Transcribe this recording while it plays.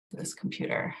this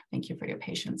computer. Thank you for your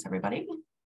patience, everybody.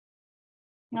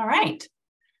 All right.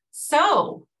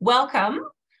 So welcome.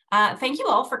 Thank you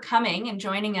all for coming and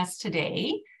joining us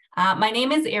today. My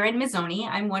name is Erin Mazzoni.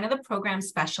 I'm one of the program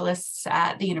specialists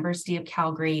at the University of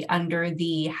Calgary under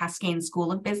the Haskayne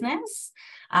School of Business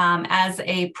as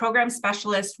a program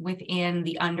specialist within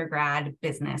the undergrad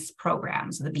business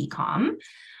programs, the BCom.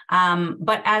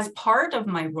 But as part of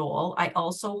my role, I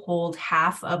also hold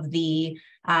half of the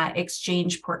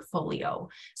exchange portfolio.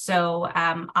 So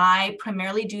I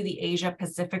primarily do the Asia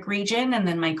Pacific region, and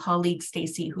then my colleague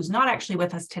Stacy, who's not actually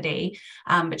with us today,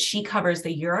 but she covers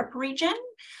the Europe region.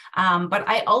 But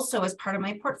I also, as part of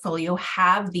my portfolio,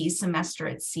 have the Semester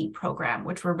at Sea program,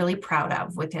 which we're really proud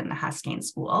of within the Haskayne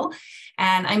School.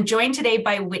 And I'm joined today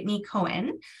by Whitney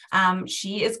Cohen.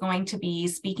 She is going to be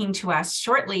speaking to us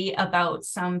shortly about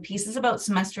some pieces about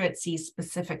Semester at Sea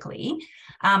specifically.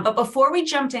 But before we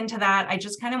jumped into that, I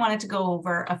just kind of wanted to go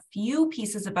over a few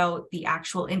pieces about the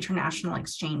actual international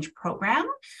exchange program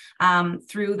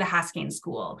through the Haskayne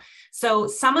School. So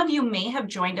some of you may have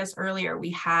joined us earlier.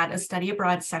 We had a study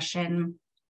abroad session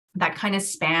that kind of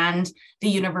spanned the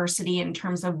university in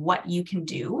terms of what you can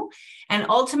do. And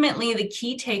ultimately, the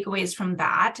key takeaways from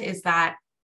that is that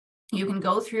you can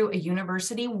go through a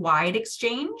university-wide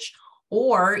exchange,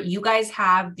 or you guys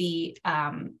have the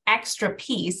extra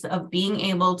piece of being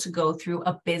able to go through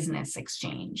a business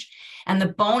exchange. And the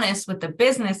bonus with the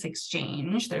business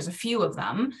exchange, there's a few of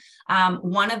them,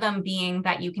 one of them being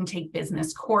that you can take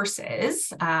business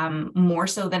courses, more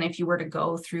so than if you were to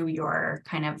go through your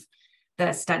kind of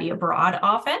the study abroad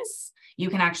office. You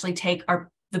can actually take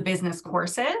the business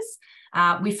courses.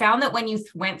 We found that when you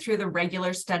went through the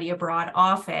regular study abroad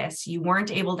office, you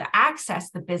weren't able to access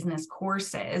the business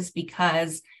courses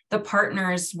because the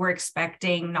partners were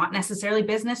expecting not necessarily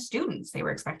business students. They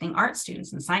were expecting art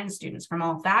students and science students from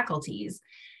all faculties.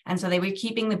 And so they were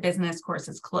keeping the business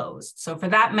courses closed. So for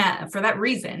that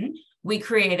reason, we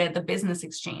created the business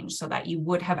exchange so that you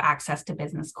would have access to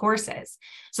business courses.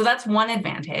 So that's one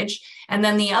advantage. And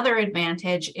then the other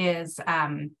advantage is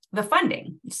the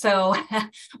funding. So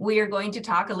we are going to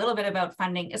talk a little bit about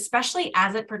funding, especially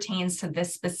as it pertains to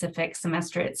this specific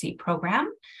Semester at Sea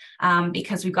program,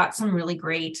 because we've got some really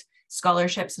great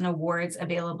scholarships and awards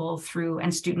available through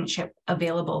and studentship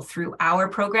available through our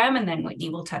program. And then Whitney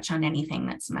will touch on anything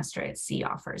that Semester at Sea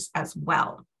offers as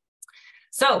well.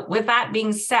 So with that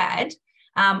being said,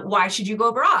 why should you go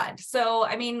abroad? So,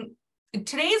 I mean,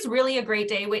 today is really a great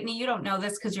day. Whitney, you don't know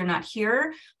this because you're not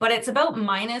here, but it's about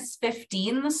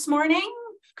 -15 this morning.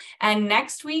 And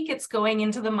next week, it's going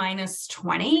into the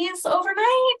 -20s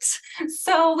overnight.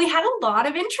 So we had a lot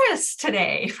of interest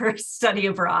today for study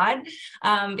abroad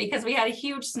because we had a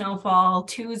huge snowfall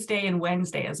Tuesday and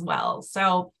Wednesday as well.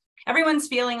 So everyone's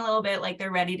feeling a little bit like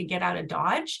they're ready to get out of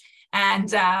Dodge.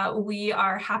 And we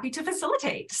are happy to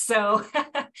facilitate. So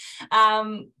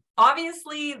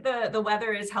obviously the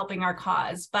weather is helping our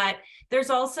cause, but there's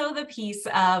also the piece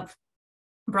of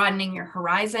broadening your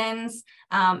horizons,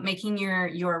 making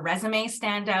your resume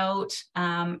stand out,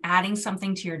 adding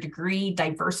something to your degree,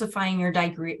 diversifying your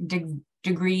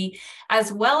degree,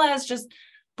 as well as just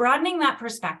broadening that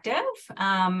perspective.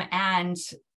 And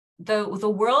the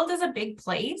world is a big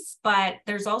place, but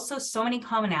there's also so many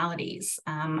commonalities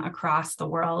across the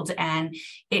world, and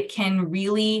it can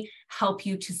really help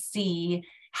you to see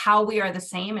how we are the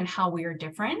same and how we are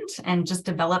different, and just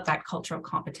develop that cultural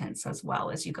competence as well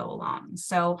as you go along.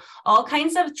 So all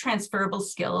kinds of transferable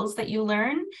skills that you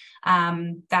learn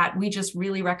that we just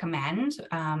really recommend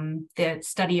the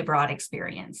study abroad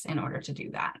experience in order to do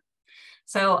that.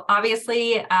 So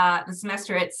obviously the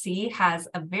Semester at Sea has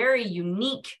a very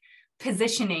unique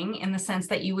positioning in the sense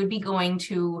that you would be going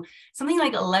to something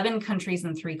like 11 countries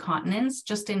and 3 continents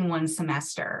just in one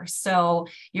semester. So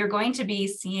you're going to be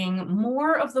seeing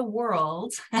more of the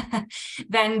world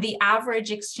than the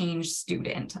average exchange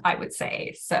student, I would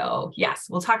say. So yes,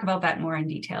 we'll talk about that more in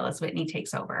detail as Whitney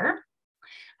takes over.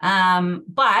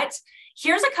 But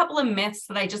here's a couple of myths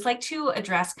that I just like to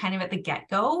address kind of at the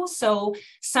get-go. So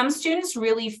some students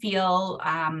really feel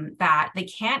that they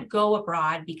can't go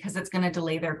abroad because it's going to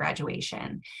delay their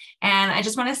graduation. And I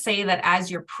just want to say that as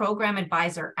your program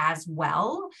advisor as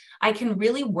well, I can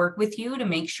really work with you to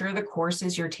make sure the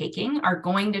courses you're taking are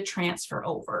going to transfer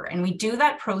over. And we do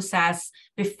that process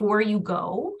before you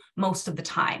go most of the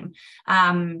time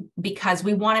because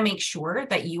we want to make sure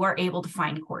that you are able to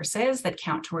find courses that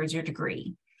count towards your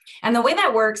degree. And the way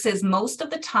that works is most of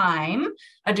the time,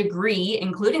 a degree,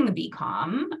 including the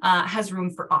BCom, has room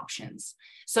for options.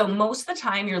 So most of the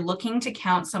time, you're looking to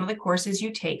count some of the courses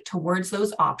you take towards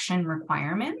those option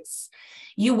requirements.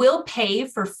 You will pay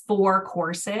for 4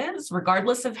 courses,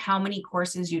 regardless of how many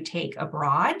courses you take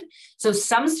abroad. So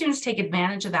some students take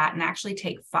advantage of that and actually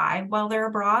take 5 while they're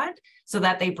abroad, so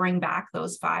that they bring back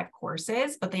those 5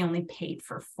 courses, but they only paid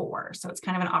for 4. So it's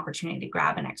kind of an opportunity to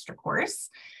grab an extra course.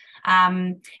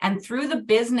 And through the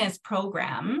business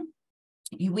program,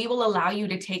 we will allow you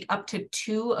to take up to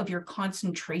 2 of your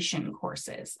concentration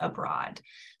courses abroad.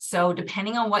 So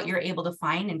depending on what you're able to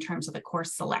find in terms of the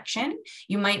course selection,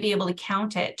 you might be able to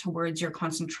count it towards your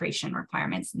concentration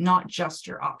requirements, not just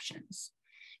your options.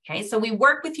 Okay, so we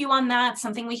work with you on that,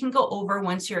 something we can go over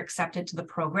once you're accepted to the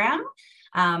program.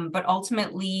 But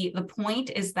ultimately, the point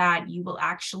is that you will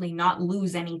actually not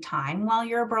lose any time while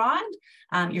you're abroad.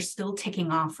 You're still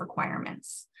ticking off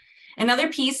requirements. Another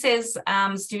piece is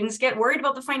students get worried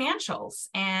about the financials.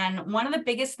 And one of the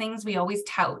biggest things we always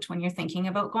tout when you're thinking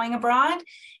about going abroad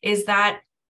is that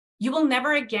you will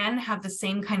never again have the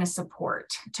same kind of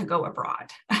support to go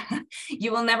abroad.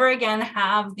 You will never again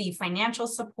have the financial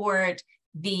support,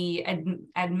 the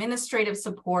administrative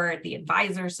support, the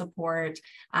advisor support,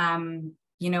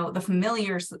 the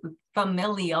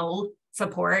familial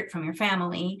support from your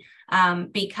family,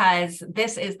 because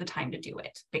this is the time to do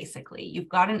it, basically. You've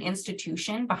got an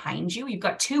institution behind you. You've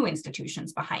got 2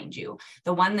 institutions behind you,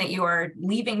 the one that you are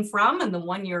leaving from and the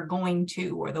one you're going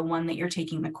to, or the one that you're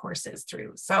taking the courses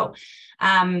through. So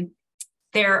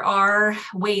there are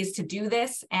ways to do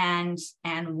this and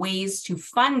ways to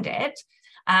fund it.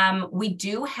 We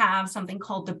do have something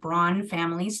called the Braun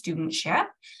Family Studentship.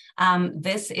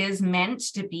 This is meant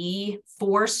to be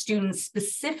for students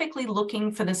specifically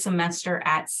looking for the semester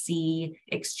at sea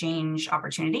exchange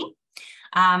opportunity.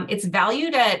 It's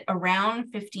valued at around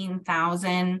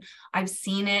 $15,000. I've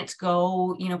seen it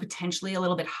go, potentially a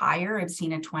little bit higher. I've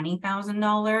seen a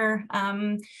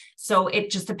 $20,000. So it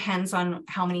just depends on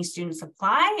how many students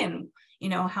apply and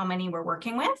how many we're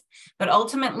working with, but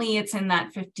ultimately it's in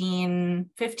that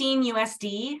 15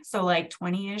 USD, so like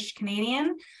 20-ish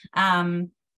Canadian.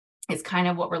 Is kind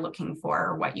of what we're looking for,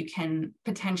 or what you can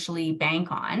potentially bank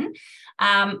on.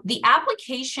 The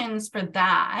applications for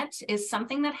that is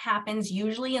something that happens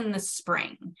usually in the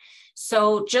spring.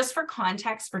 So just for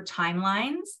context for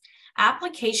timelines,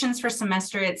 applications for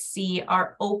semester at sea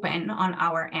are open on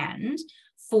our end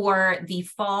for the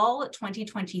fall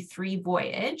 2023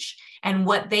 voyage and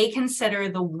what they consider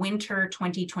the winter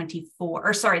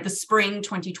 2024, the spring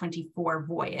 2024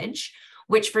 voyage,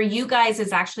 which for you guys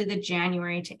is actually the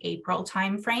January to April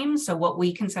timeframe. So what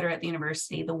we consider at the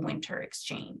university, the winter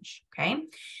exchange, okay?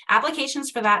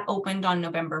 Applications for that opened on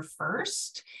November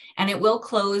 1st, and it will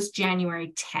close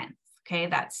January 10th, okay?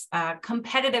 That's a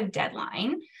competitive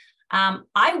deadline.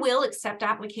 I will accept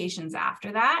applications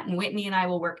after that, and Whitney and I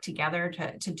will work together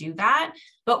to do that.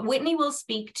 But Whitney will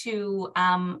speak to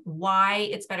why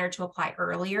it's better to apply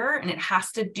earlier, and it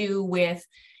has to do with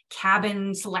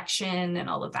cabin selection and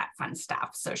all of that fun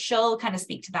stuff. So she'll kind of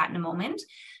speak to that in a moment,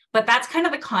 but that's kind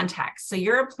of the context. So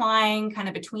you're applying kind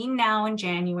of between now and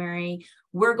January.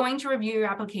 We're going to review your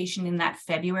application in that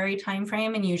February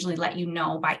timeframe and usually let you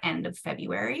know by end of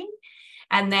February.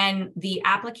 And then the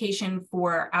application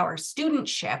for our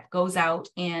studentship goes out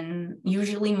in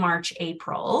usually March,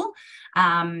 April.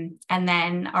 And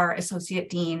then our Associate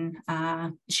Dean,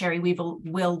 Sherry Weevil,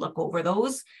 will look over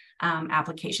those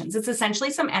applications. It's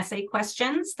essentially some essay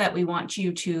questions that we want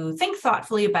you to think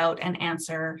thoughtfully about and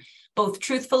answer both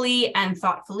truthfully and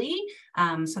thoughtfully,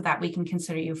 so that we can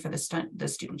consider you for the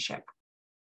studentship.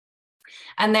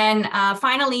 And then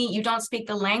finally, you don't speak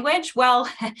the language. Well,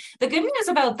 the good news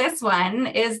about this one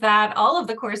is that all of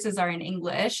the courses are in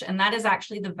English, and that is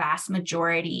actually the vast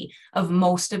majority of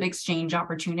most of exchange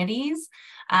opportunities.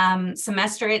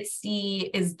 Semester at Sea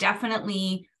is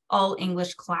definitely all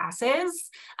English classes.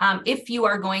 If you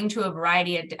are going to a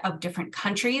variety of different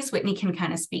countries, Whitney can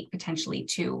kind of speak potentially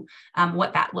to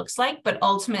what that looks like, but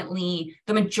ultimately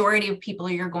the majority of people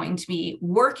you're going to be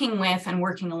working with and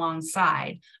working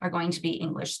alongside are going to be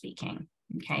English speaking.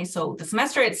 Okay, so the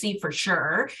Semester at Sea for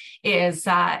sure is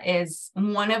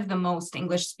one of the most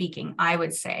English speaking, I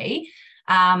would say.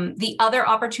 The other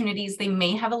opportunities, they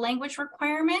may have a language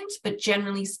requirement, but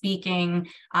generally speaking,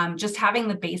 just having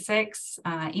the basics,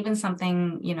 even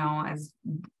something,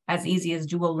 as easy as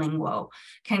Duolingo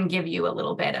can give you a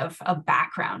little bit of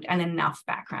background and enough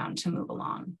background to move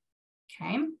along.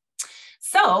 Okay.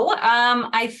 So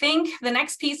I think the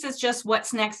next piece is just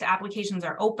what's next. Applications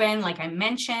are open, like I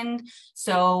mentioned.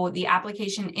 So the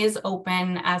application is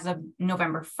open as of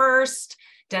November 1st.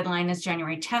 Deadline is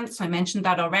January 10th. So I mentioned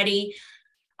that already.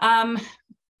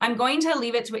 I'm going to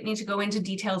leave it to Whitney to go into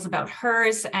details about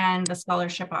hers and the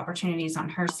scholarship opportunities on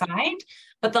her side.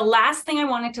 But the last thing I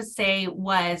wanted to say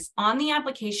was on the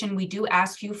application, we do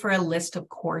ask you for a list of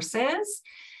courses.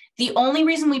 The only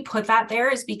reason we put that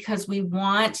there is because we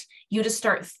want you to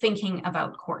start thinking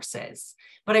about courses.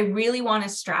 But I really want to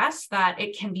stress that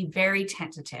it can be very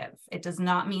tentative. It does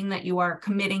not mean that you are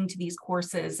committing to these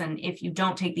courses. And if you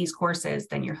don't take these courses,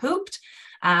 then you're hooped.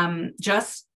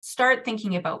 Just start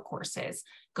thinking about courses.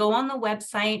 Go on the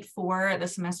website for the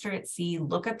Semester at Sea,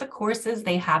 look at the courses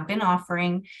they have been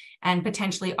offering and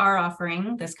potentially are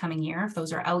offering this coming year, if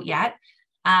those are out yet.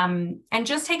 And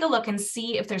just take a look and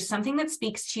see if there's something that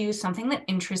speaks to you, something that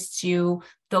interests you.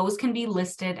 Those can be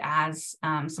listed as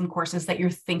some courses that you're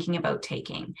thinking about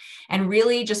taking. And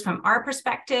really, just from our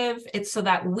perspective, it's so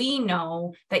that we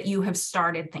know that you have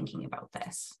started thinking about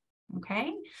this.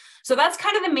 Okay, so that's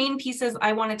kind of the main pieces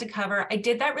I wanted to cover. I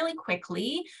did that really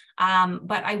quickly,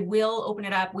 but I will open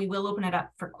it up. We will open it up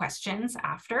for questions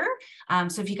after.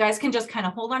 So if you guys can just kind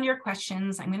of hold on to your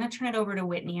questions, I'm going to turn it over to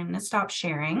Whitney. I'm going to stop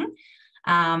sharing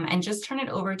and just turn it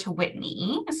over to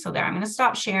Whitney. So there, I'm going to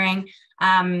stop sharing.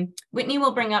 Whitney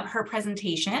will bring up her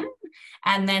presentation.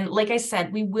 And then, like I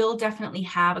said, we will definitely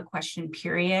have a question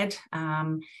period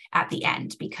at the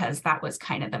end because that was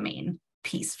kind of the main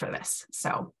piece for this.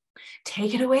 So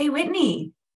take it away,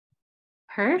 Whitney.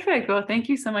 Perfect. Well, thank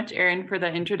you so much, Erin, for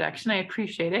that introduction. I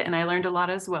appreciate it. And I learned a lot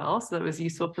as well. So that was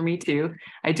useful for me too.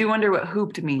 I do wonder what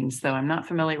hooped means, though. I'm not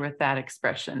familiar with that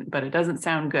expression, but it doesn't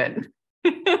sound good.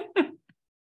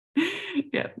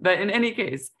 Yeah, but in any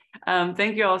case,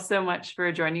 thank you all so much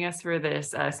for joining us for this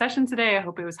session today. I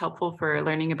hope it was helpful for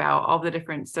learning about all the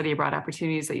different study abroad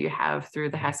opportunities that you have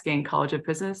through the Haskayne College of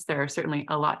Business. There are certainly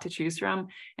a lot to choose from,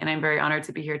 and I'm very honored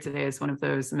to be here today as one of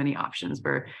those many options.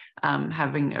 We're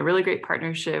having a really great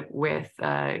partnership with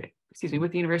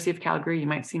with the University of Calgary. You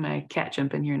might see my cat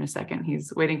jump in here in a second.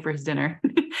 He's waiting for his dinner.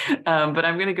 But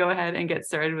I'm going to go ahead and get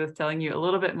started with telling you a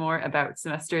little bit more about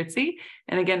Semester at Sea.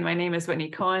 And again, my name is Whitney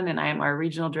Cohen, and I am our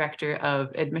Regional Director of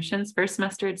Admissions for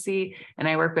Semester at Sea, and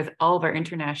I work with all of our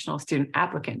international student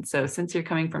applicants. So since you're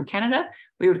coming from Canada,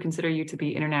 we would consider you to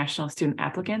be international student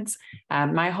applicants.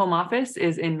 My home office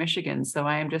is in Michigan, so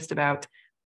I am just about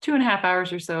 2.5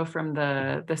 hours or so from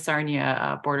the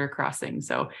Sarnia border crossing.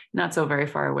 So not so very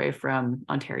far away from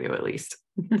Ontario, at least.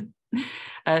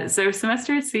 So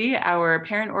Semester at Sea, our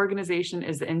parent organization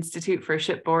is the Institute for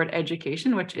Shipboard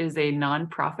Education, which is a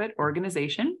nonprofit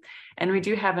organization. And we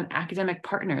do have an academic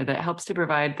partner that helps to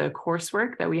provide the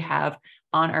coursework that we have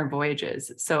on our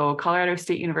voyages. So Colorado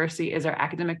State University is our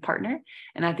academic partner.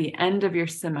 And at the end of your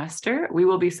semester, we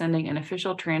will be sending an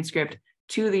official transcript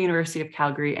to the University of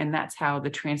Calgary, and that's how the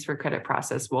transfer credit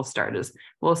process will start. Is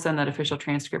we'll send that official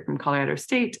transcript from Colorado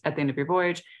State at the end of your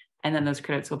voyage, and then those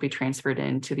credits will be transferred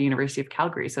into the University of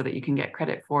Calgary so that you can get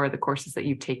credit for the courses that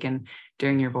you've taken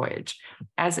during your voyage.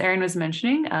 As Erin was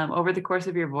mentioning, over the course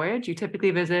of your voyage, you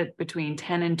typically visit between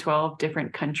 10 and 12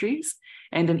 different countries.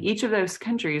 And in each of those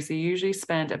countries, you usually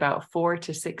spend about 4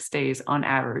 to 6 days on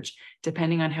average,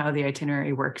 depending on how the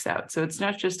itinerary works out. So it's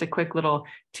not just a quick little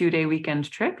 2-day weekend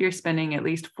trip. You're spending at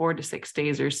least 4 to 6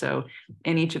 days or so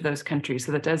in each of those countries.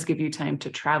 So that does give you time to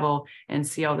travel and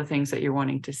see all the things that you're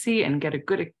wanting to see and get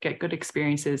good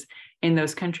experiences in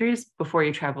those countries before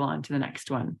you travel on to the next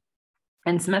one.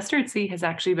 And Semester at Sea has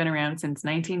actually been around since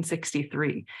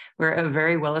 1963. We're a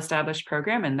very well-established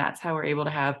program, and that's how we're able to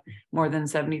have more than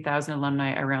 70,000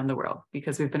 alumni around the world,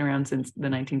 because we've been around since the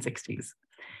 1960s.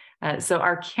 So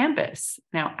our campus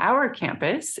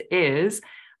is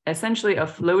essentially a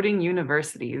floating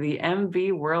university. The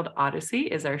MV World Odyssey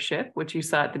is our ship, which you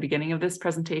saw at the beginning of this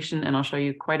presentation, and I'll show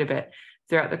you quite a bit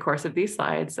throughout the course of these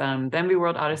slides. The MV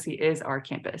World Odyssey is our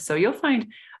campus. So you'll find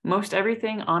most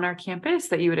everything on our campus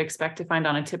that you would expect to find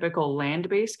on a typical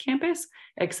land-based campus,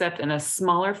 except in a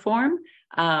smaller form,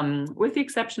 with the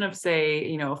exception of,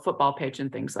 say, a football pitch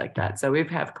and things like that. So we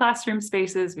have classroom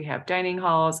spaces, we have dining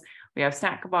halls, we have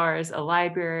snack bars, a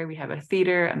library, we have a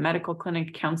theater, a medical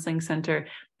clinic, counseling center.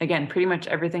 Again, pretty much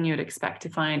everything you would expect to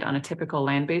find on a typical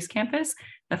land-based campus.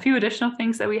 A few additional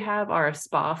things that we have are a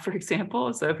spa, for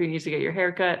example. So if you need to get your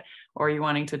hair cut, or you're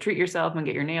wanting to treat yourself and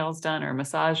get your nails done, or a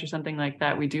massage or something like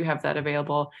that, we do have that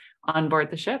available on board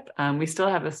the ship. We still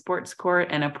have a sports court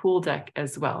and a pool deck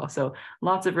as well. So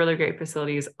lots of really great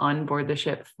facilities on board the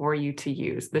ship for you to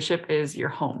use. The ship is your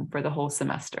home for the whole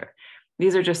semester.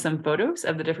 These are just some photos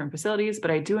of the different facilities, but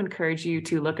I do encourage you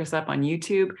to look us up on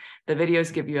YouTube. The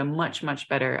videos give you a much, much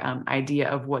better idea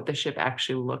of what the ship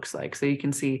actually looks like. So you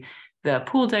can see the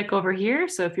pool deck over here.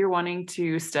 So if you're wanting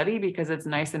to study because it's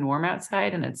nice and warm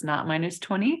outside and it's not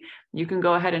 -20, you can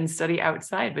go ahead and study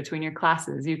outside between your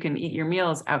classes. You can eat your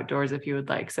meals outdoors if you would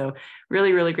like. So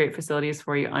really, really great facilities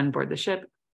for you on board the ship.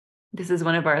 This is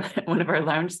one of our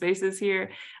lounge spaces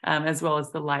here, as well as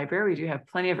the library. We do have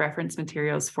plenty of reference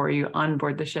materials for you on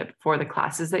board the ship for the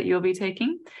classes that you'll be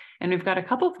taking. And we've got a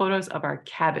couple photos of our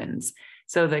cabins.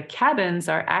 So the cabins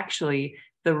are actually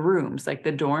the rooms, like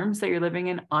the dorms that you're living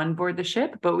in on board the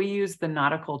ship, but we use the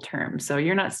nautical term. So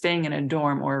you're not staying in a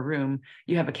dorm or a room,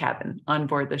 you have a cabin on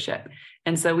board the ship.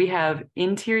 And so we have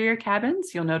interior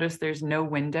cabins. You'll notice there's no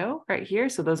window right here.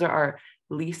 So those are our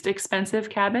least expensive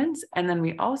cabins. And then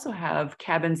we also have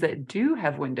cabins that do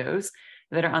have windows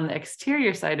that are on the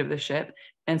exterior side of the ship.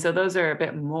 And so those are a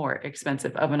bit more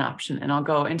expensive of an option. And I'll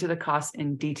go into the cost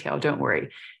in detail, don't worry.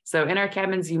 So in our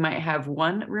cabins, you might have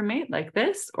one roommate like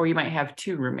this, or you might have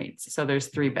two roommates. So there's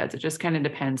 3 beds. It just kind of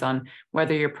depends on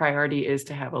whether your priority is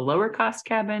to have a lower cost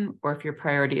cabin or if your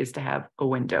priority is to have a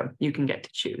window. You can get to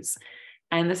choose.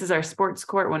 And this is our sports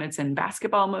court when it's in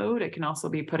basketball mode. It can also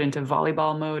be put into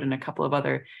volleyball mode and a couple of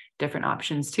other different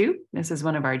options too. This is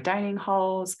one of our dining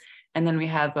halls. And then we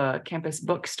have a campus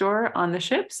bookstore on the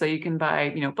ship. So you can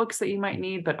buy, books that you might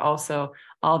need, but also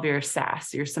all of your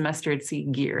SAS, your semester at sea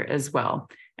gear as well.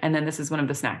 And then this is one of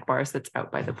the snack bars that's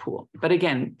out by the pool. But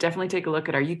again, definitely take a look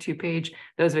at our YouTube page.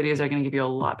 Those videos are going to give you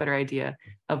a lot better idea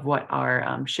of what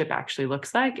our ship actually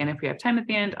looks like. And if we have time at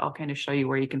the end, I'll kind of show you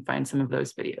where you can find some of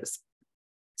those videos.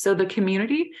 So the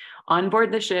community on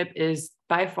board the ship is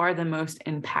by far the most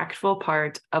impactful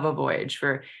part of a voyage.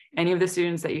 For any of the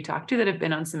students that you talk to that have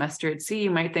been on semester at sea,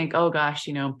 you might think, oh gosh,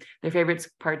 their favorite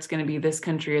part's going to be this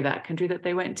country or that country that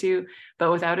they went to.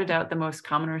 But without a doubt, the most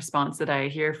common response that I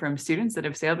hear from students that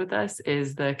have sailed with us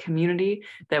is the community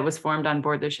that was formed on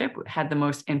board the ship had the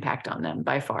most impact on them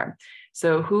by far.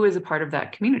 So who is a part of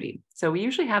that community? So we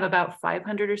usually have about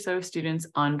 500 or so students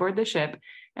on board the ship,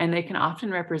 and they can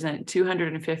often represent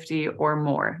 250 or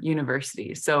more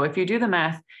universities. So if you do the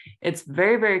math, it's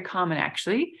very, very common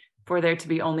actually for there to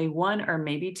be only 1 or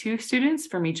maybe 2 students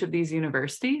from each of these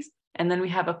universities. And then we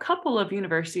have a couple of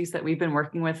universities that we've been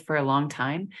working with for a long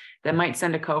time that might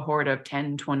send a cohort of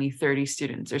 10, 20, 30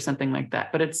 students or something like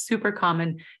that. But it's super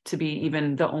common to be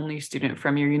even the only student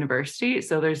from your university.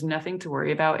 So there's nothing to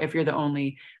worry about if you're the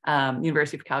only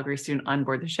University of Calgary student on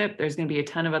board the ship. There's going to be a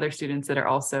ton of other students that are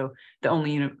also the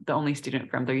only student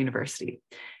from their university.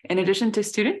 In addition to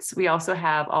students, we also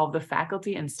have all of the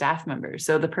faculty and staff members.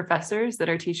 So the professors that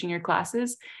are teaching your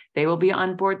classes, they will be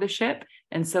on board the ship,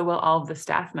 and so will all of the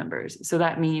staff members. So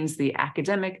that means the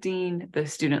academic dean, the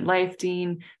student life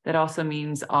dean. That also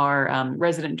means our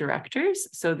resident directors.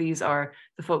 So these are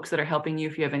the folks that are helping you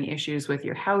if you have any issues with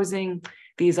your housing.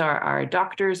 These are our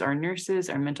doctors, our nurses,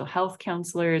 our mental health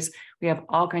counselors. We have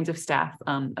all kinds of staff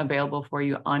available for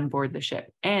you on board the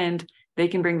ship. And they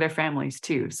can bring their families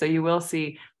too. So you will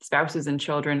see spouses and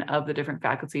children of the different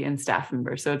faculty and staff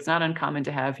members. So it's not uncommon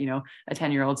to have, a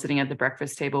 10-year-old sitting at the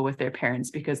breakfast table with their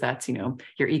parents because that's, your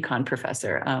econ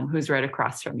professor who's right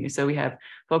across from you. So we have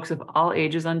folks of all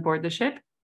ages on board the ship,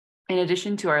 in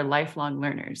addition to our lifelong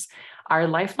learners. Our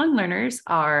lifelong learners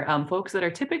are folks that are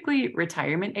typically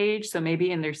retirement age, so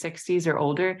maybe in their 60s or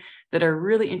older, that are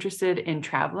really interested in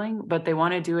traveling, but they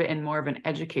want to do it in more of an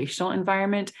educational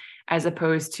environment as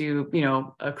opposed to,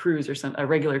 a cruise or a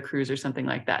regular cruise or something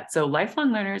like that. So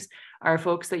lifelong learners are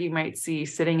folks that you might see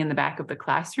sitting in the back of the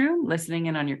classroom, listening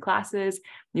in on your classes.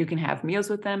 You can have meals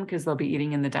with them because they'll be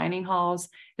eating in the dining halls.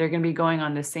 They're going to be going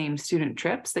on the same student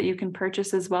trips that you can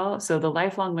purchase as well. So the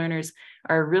lifelong learners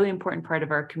are a really important part of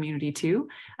our community too.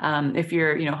 If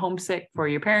you're, homesick for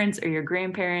your parents or your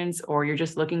grandparents, or you're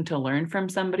just looking to learn from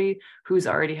somebody who's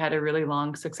already had a really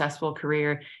long, successful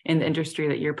career in the industry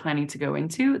that you're planning to go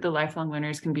into, the lifelong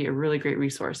learners can be a really great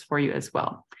resource for you as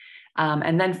well.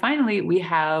 And then finally, we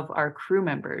have our crew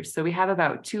members. So we have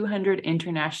about 200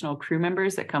 international crew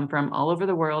members that come from all over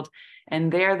the world, and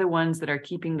they are the ones that are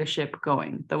keeping the ship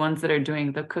going, the ones that are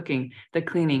doing the cooking, the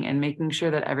cleaning, and making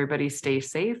sure that everybody stays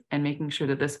safe and making sure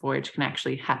that this voyage can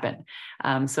actually happen.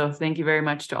 So thank you very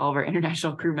much to all of our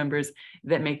international crew members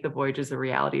that make the voyages a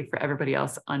reality for everybody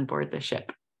else on board the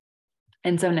ship.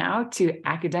 And so now to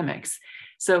academics.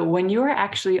 So when you are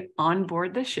actually on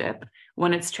board the ship,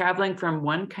 when it's traveling from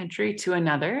one country to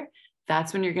another,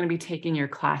 that's when you're going to be taking your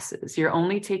classes. You're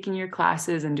only taking your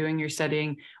classes and doing your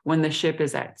studying when the ship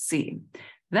is at sea.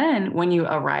 Then when you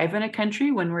arrive in a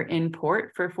country, when we're in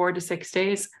port for 4 to 6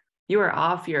 days, You are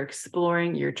off, you're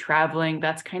exploring, you're traveling.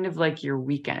 That's kind of like your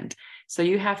weekend. So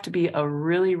you have to be a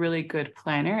really, really good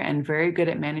planner and very good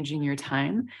at managing your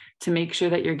time to make sure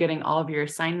that you're getting all of your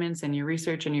assignments and your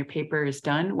research and your papers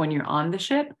done when you're on the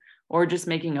ship, or just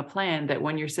making a plan that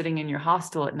when you're sitting in your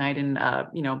hostel at night in,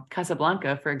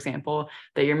 Casablanca, for example,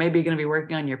 that you're maybe going to be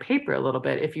working on your paper a little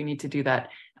bit if you need to do that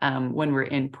when we're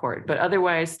in port. But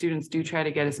otherwise, students do try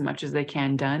to get as much as they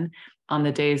can done on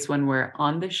the days when we're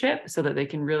on the ship so that they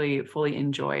can really fully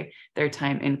enjoy their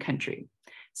time in country.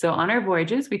 So on our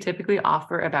voyages, we typically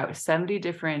offer about 70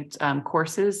 different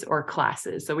courses or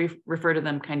classes. So we refer to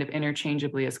them kind of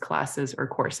interchangeably as classes or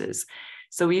courses.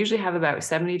 So we usually have about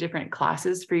 70 different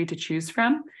classes for you to choose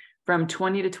from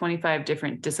 20 to 25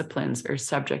 different disciplines or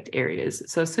subject areas.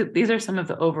 So these are some of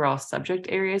the overall subject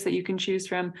areas that you can choose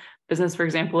from. Business, for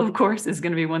example, of course, is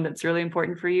going to be one that's really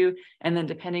important for you. And then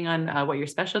depending on what your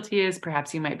specialty is,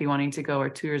 perhaps you might be wanting to go a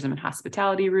tourism and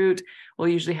hospitality route. We'll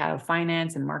usually have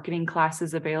finance and marketing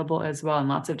classes available as well, and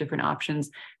lots of different options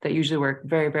that usually work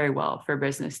very, very well for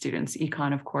business students.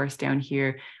 Econ, of course, down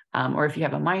here. Or if you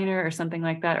have a minor or something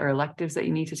like that, or electives that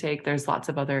you need to take, there's lots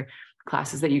of other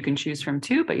classes that you can choose from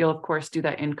too, but you'll of course do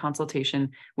that in consultation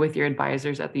with your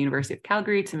advisors at the University of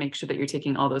Calgary to make sure that you're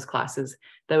taking all those classes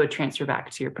that would transfer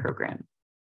back to your program.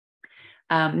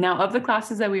 Now, of the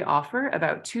classes that we offer,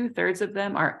 about 2/3 of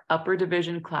them are upper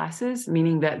division classes,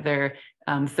 meaning that they're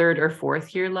third or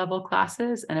fourth year level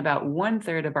classes, and about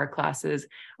 1/3 of our classes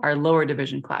are lower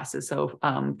division classes, so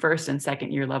first and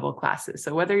second year level classes.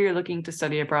 So whether you're looking to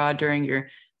study abroad during your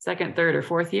second, third, or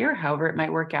fourth year, however it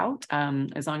might work out,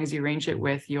 as long as you arrange it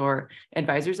with your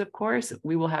advisors, of course,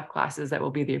 we will have classes that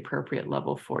will be the appropriate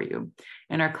level for you.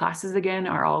 And our classes, again,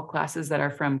 are all classes that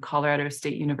are from Colorado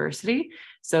State University.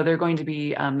 So they're going to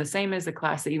be the same as the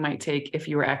class that you might take if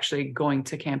you were actually going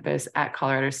to campus at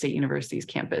Colorado State University's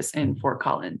campus in Fort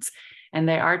Collins. And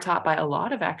they are taught by a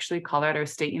lot of actually Colorado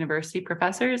State University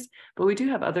professors, but we do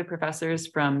have other professors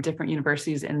from different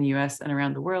universities in the US and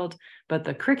around the world, but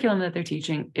the curriculum that they're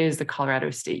teaching is the Colorado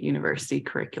State University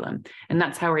curriculum. And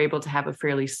that's how we're able to have a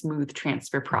fairly smooth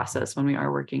transfer process when we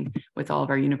are working with all of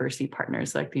our university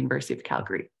partners like the University of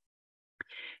Calgary.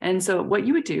 And so what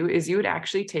you would do is you would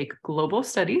actually take Global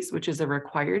Studies, which is a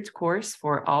required course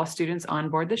for all students on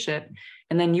board the ship,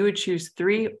 and then you would choose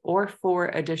 3 or 4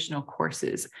 additional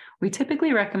courses. We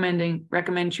typically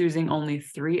recommend choosing only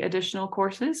 3 additional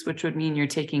courses, which would mean you're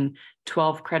taking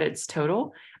 12 credits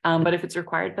total. But if it's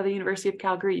required by the University of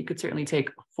Calgary, you could certainly take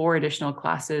 4 additional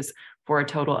classes for a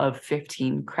total of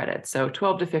 15 credits. So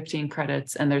 12 to 15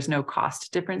 credits, and there's no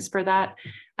cost difference for that.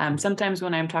 Sometimes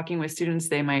when I'm talking with students,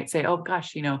 they might say, oh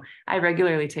gosh, I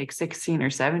regularly take 16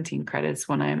 or 17 credits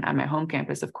when I'm at my home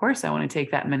campus. Of course, I want to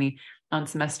take that many on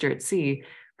semester at sea.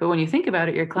 But when you think about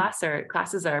it, your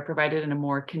classes are provided in a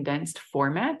more condensed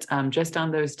format just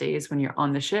on those days when you're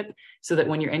on the ship, so that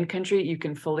when you're in country, you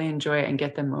can fully enjoy and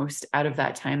get the most out of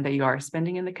that time that you are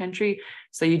spending in the country.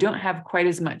 So you don't have quite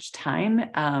as much time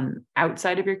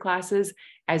outside of your classes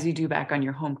as you do back on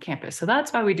your home campus. So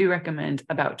that's why we do recommend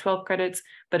about 12 credits,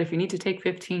 but if you need to take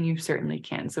 15, you certainly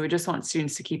can. So we just want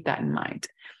students to keep that in mind.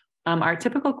 Our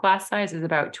typical class size is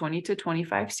about 20 to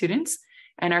 25 students.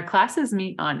 And our classes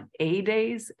meet on A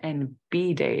days and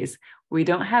B days. We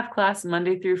don't have class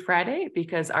Monday through Friday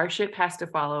because our ship has to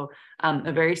follow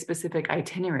a very specific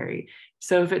itinerary.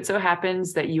 So if it so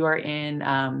happens that you are in,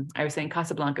 I was saying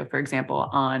Casablanca, for example,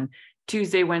 on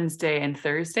Tuesday, Wednesday, and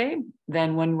Thursday,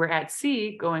 then when we're at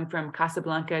sea, going from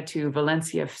Casablanca to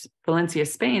Valencia,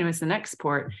 Spain was the next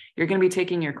port, you're going to be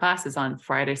taking your classes on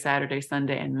Friday, Saturday,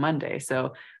 Sunday, and Monday.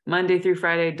 So Monday through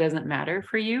Friday doesn't matter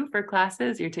for you for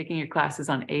classes. You're taking your classes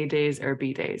on A days or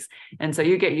B days. And so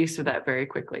you get used to that very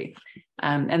quickly.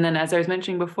 And then as I was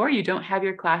mentioning before, you don't have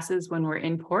your classes when we're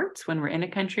in ports, when we're in a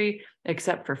country,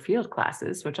 except for field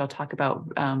classes, which I'll talk about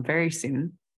very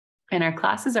soon. And our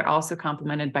classes are also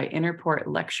complemented by interport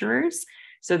lecturers.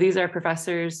 So these are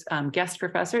professors, guest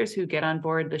professors who get on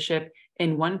board the ship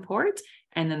in one port,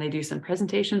 and then they do some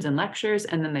presentations and lectures,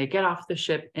 and then they get off the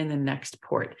ship in the next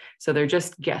port. So they're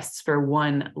just guests for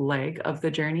one leg of the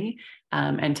journey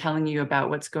and telling you about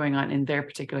what's going on in their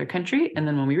particular country. And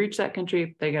then when we reach that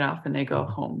country, they get off and they go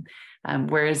home.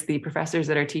 Whereas the professors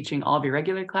that are teaching all of your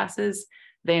regular classes,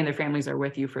 they and their families are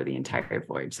with you for the entire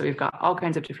voyage. So we've got all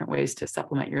kinds of different ways to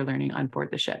supplement your learning on board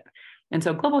the ship. And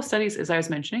so Global Studies, as I was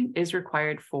mentioning, is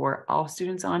required for all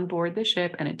students on board the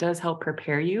ship, and it does help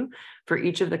prepare you for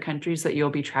each of the countries that you'll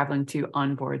be traveling to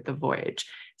on board the voyage.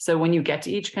 So when you get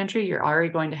to each country, you're already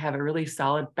going to have a really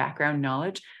solid background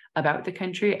knowledge about the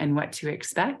country and what to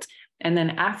expect. And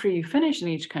then after you finish in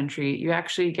each country, you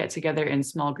actually get together in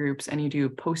small groups and you do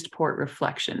post-port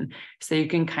reflection. So you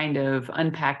can kind of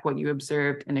unpack what you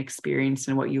observed and experienced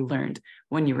and what you learned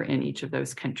when you were in each of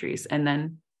those countries, and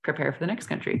then prepare for the next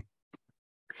country.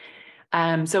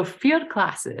 So field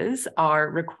classes are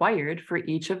required for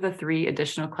each of the 3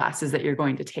 additional classes that you're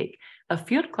going to take. A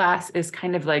field class is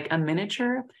kind of like a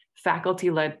miniature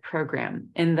faculty-led program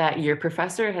in that your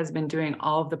professor has been doing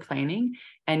all of the planning,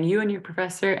 and you and your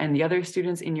professor and the other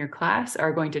students in your class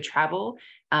are going to travel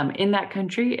in that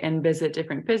country and visit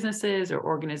different businesses or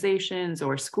organizations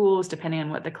or schools, depending on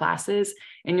what the class is.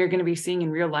 And you're going to be seeing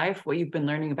in real life what you've been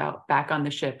learning about back on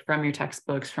the ship from your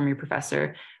textbooks, from your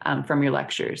professor, from your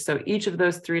lectures. So each of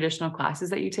those 3 additional classes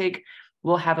that you take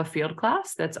will have a field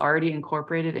class that's already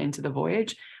incorporated into the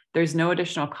voyage. There's no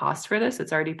additional cost for this.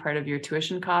 It's already part of your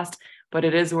tuition cost, but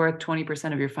it is worth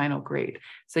 20% of your final grade.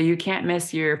 So you can't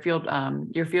miss your field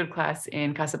class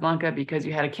in Casablanca because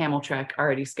you had a camel trek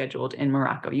already scheduled in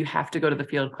Morocco. You have to go to the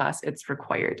field class. It's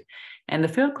required. And the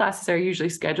field classes are usually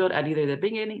scheduled at either the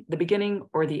beginning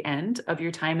or the end of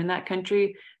your time in that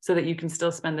country, so that you can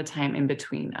still spend the time in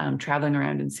between traveling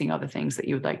around and seeing all the things that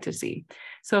you would like to see.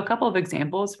 So a couple of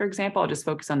examples, for example, I'll just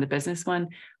focus on the business one.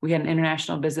 We had an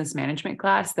international business management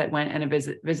class that went and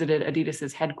visited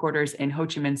Adidas's headquarters in Ho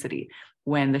Chi Minh City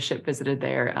when the ship visited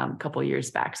there a couple of years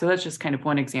back. So that's just kind of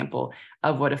one example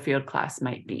of what a field class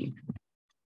might be.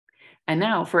 And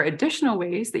now for additional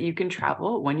ways that you can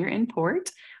travel when you're in port,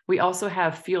 we also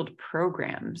have field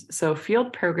programs. So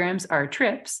field programs are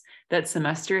trips that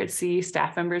Semester at Sea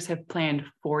staff members have planned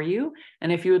for you.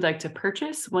 And if you would like to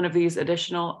purchase one of these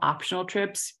additional optional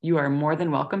trips, you are more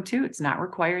than welcome to. It's not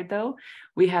required though.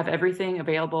 We have everything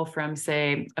available from,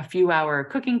 say, a few-hour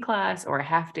cooking class or a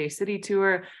half-day city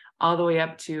tour, all the way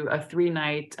up to a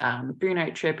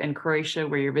 3-night trip in Croatia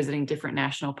where you're visiting different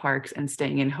national parks and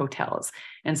staying in hotels.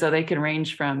 And so they can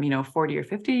range from, $40 or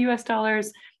 $50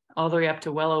 US all the way up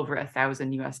to well over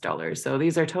 $1,000 US. So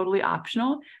these are totally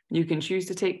optional. You can choose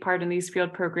to take part in these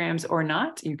field programs or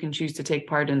not. You can choose to take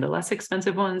part in the less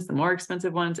expensive ones, the more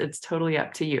expensive ones. It's totally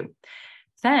up to you.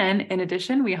 Then, in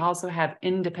addition, we also have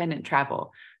independent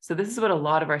travel. So this is what a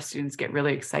lot of our students get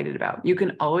really excited about. You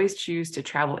can always choose to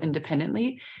travel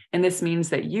independently. And this means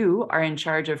that you are in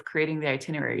charge of creating the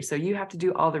itinerary. So you have to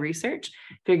do all the research,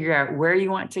 figure out where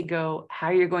you want to go, how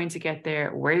you're going to get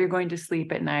there, where you're going to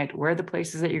sleep at night, where are the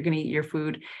places that you're going to eat your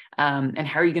food, and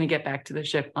how are you going to get back to the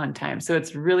ship on time. So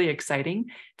it's really exciting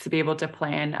to be able to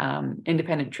plan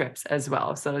independent trips as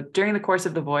well. So during the course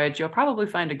of the voyage, you'll probably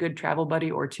find a good travel buddy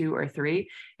or 2 or 3.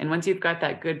 And once you've got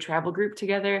that good travel group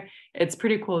together, it's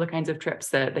pretty cool the kinds of trips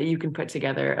that you can put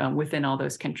together within all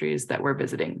those countries that we're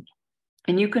visiting.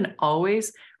 And you can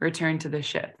always return to the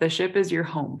ship. The ship is your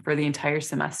home for the entire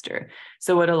semester.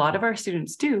 So what a lot of our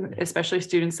students do, especially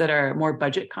students that are more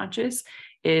budget conscious,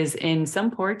 is in some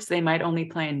ports, they might only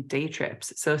plan day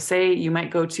trips. So say you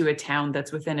might go to a town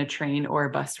that's within a train or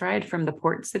a bus ride from the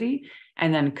port city,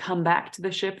 and then come back to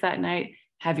the ship that night,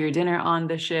 have your dinner on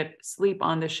the ship, sleep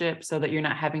on the ship so that you're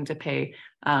not having to pay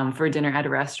for dinner at a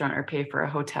restaurant or pay for a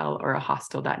hotel or a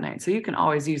hostel that night. So you can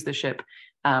always use the ship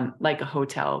like a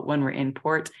hotel when we're in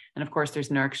port. And of course,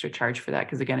 there's no extra charge for that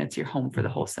because, again, it's your home for the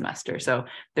whole semester. So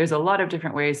there's a lot of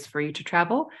different ways for you to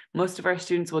travel. Most of our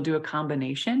students will do a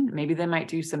combination. Maybe they might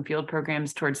do some field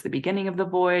programs towards the beginning of the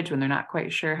voyage when they're not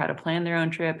quite sure how to plan their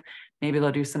own trip. Maybe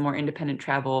they'll do some more independent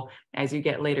travel as you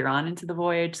get later on into the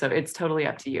voyage. So it's totally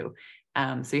up to you.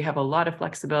 So you have a lot of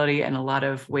flexibility and a lot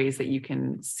of ways that you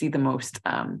can see the most,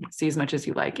 see as much as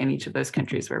you like in each of those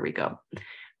countries where we go.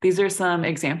 These are some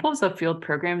examples of field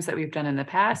programs that we've done in the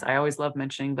past. I always love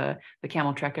mentioning the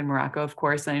camel trek in Morocco, of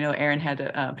course. And I know Erin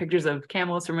had pictures of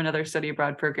camels from another study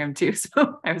abroad program too.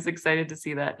 So I was excited to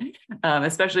see that,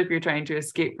 especially if you're trying to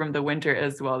escape from the winter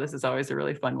as well. This is always a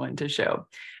really fun one to show.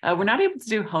 We're not able to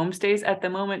do homestays at the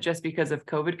moment just because of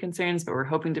COVID concerns, but we're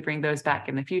hoping to bring those back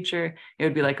in the future. It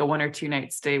would be like a 1 or 2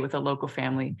 night stay with a local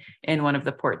family in one of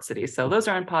the port cities. So those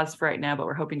are on pause for right now, but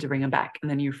we're hoping to bring them back in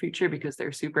the near future because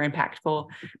they're super impactful.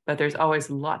 But there's always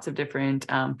lots of different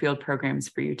field programs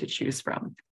for you to choose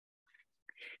from.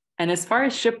 And as far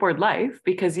as shipboard life,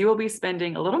 because you will be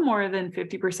spending a little more than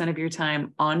 50% of your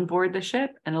time on board the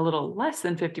ship and a little less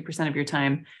than 50% of your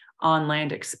time on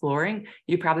land exploring,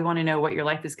 you probably want to know what your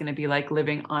life is going to be like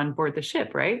living on board the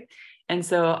ship, right? And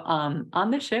so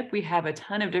on the ship, we have a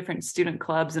ton of different student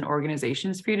clubs and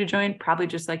organizations for you to join, probably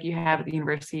just like you have at the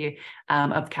University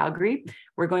of Calgary.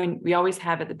 We always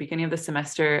have at the beginning of the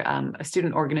semester a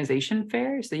student organization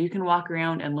fair, so you can walk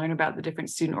around and learn about the different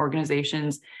student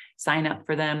organizations, sign up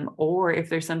for them, or if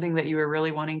there's something that you are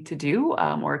really wanting to do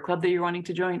or a club that you're wanting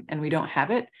to join and we don't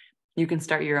have it, you can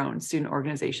start your own student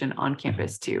organization on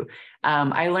campus too.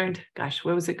 I learned, gosh,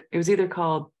 what was it? It was either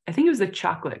called, I think it was the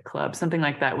Chocolate Club, something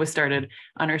like that was started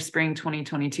on our spring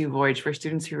 2022 voyage for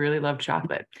students who really love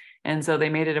chocolate. And so they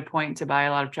made it a point to buy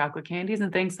a lot of chocolate candies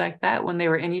and things like that. When they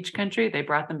were in each country, they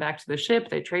brought them back to the ship,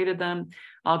 they traded them,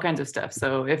 all kinds of stuff.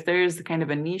 So if there's kind of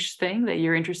a niche thing that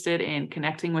you're interested in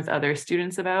connecting with other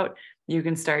students about, you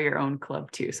can start your own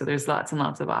club too. So there's lots and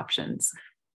lots of options.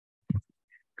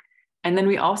 And then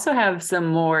we also have some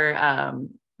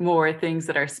more things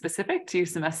that are specific to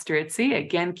semester at sea,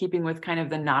 again, keeping with kind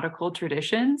of the nautical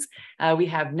traditions. We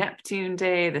have Neptune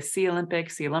Day, the Sea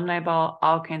Olympics, the Alumni Ball,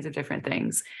 all kinds of different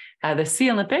things. The Sea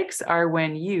Olympics are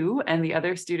when you and the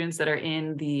other students that are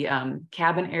in the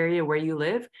cabin area where you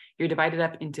live, you're divided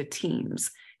up into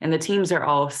teams. And the teams are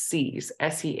all seas,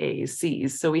 SEAs,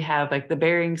 seas. So we have like the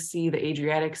Bering Sea, the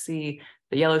Adriatic Sea,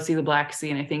 the Yellow Sea, the Black Sea,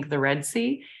 and I think the Red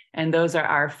Sea. And those are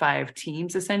our 5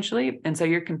 teams essentially. And so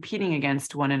you're competing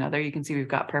against one another. You can see we've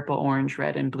got purple, orange,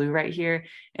 red, and blue right here,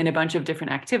 and a bunch of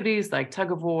different activities like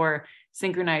tug of war,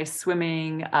 synchronized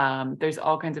swimming. There's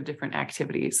all kinds of different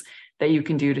activities that you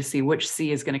can do to see which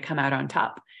sea is going to come out on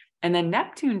top. And then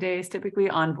Neptune Day is typically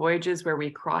on voyages where we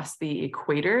cross the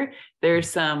equator. There's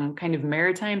some kind of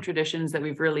maritime traditions that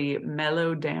we've really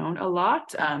mellowed down a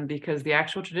lot because the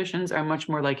actual traditions are much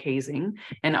more like hazing,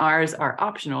 and ours are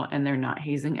optional and they're not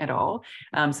hazing at all.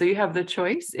 So you have the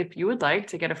choice, if you would like,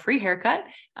 to get a free haircut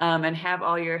and have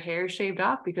all your hair shaved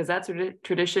off, because that's a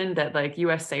tradition that like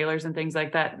US sailors and things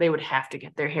like that, they would have to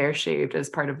get their hair shaved as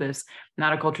part of this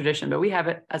nautical tradition, but we have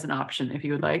it as an option if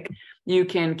you would like. You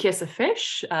can kiss a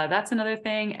fish, that's another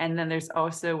thing. And then there's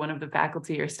also one of the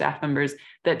faculty or staff members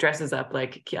that dresses up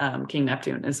like King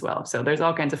Neptune as well. So there's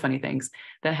all kinds of funny things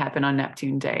that happen on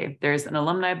Neptune Day. There's an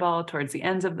alumni ball toward the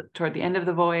end of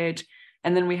the voyage.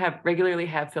 And then we regularly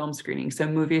have film screenings, so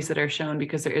movies that are shown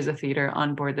because there is a theater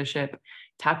on board the ship.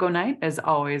 Taco night is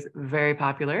always very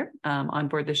popular on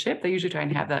board the ship. They usually try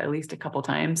and have that at least a couple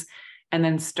times. And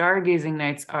then stargazing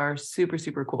nights are super,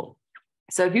 super cool.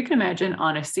 So if you can imagine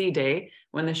on a sea day,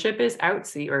 when the ship is out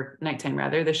sea, or nighttime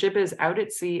rather, the ship is out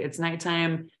at sea, it's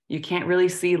nighttime, you can't really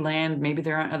see land, maybe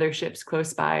there aren't other ships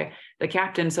close by. The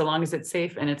captain, so long as it's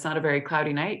safe and it's not a very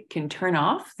cloudy night, can turn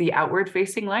off the outward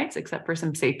facing lights, except for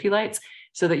some safety lights,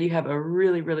 so that you have a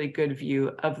really, really good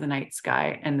view of the night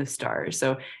sky and the stars.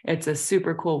 So it's a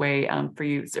super cool way for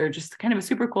you, or just kind of a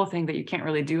super cool thing that you can't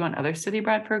really do on other study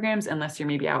abroad programs unless you're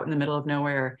maybe out in the middle of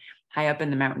nowhere, or high up in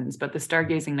the mountains. But the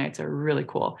stargazing nights are really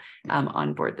cool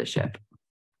on board the ship.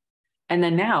 And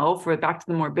then now for back to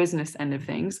the more business end of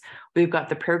things, we've got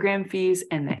the program fees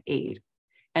and the aid.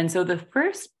 And so the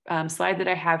first slide that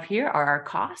I have here are our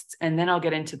costs, and then I'll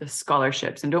get into the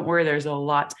scholarships. And don't worry, there's a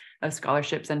lot of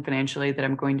scholarships and financial aid that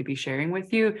I'm going to be sharing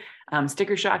with you.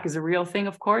 Sticker shock is a real thing,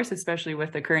 of course, especially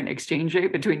with the current exchange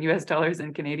rate between US dollars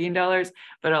and Canadian dollars,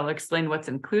 but I'll explain what's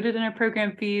included in our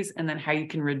program fees and then how you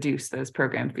can reduce those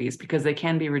program fees, because they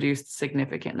can be reduced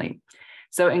significantly.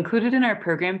 So included in our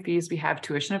program fees, we have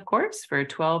tuition, of course, for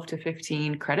 12 to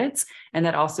 15 credits. And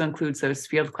that also includes those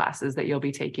field classes that you'll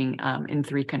be taking in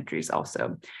 3 countries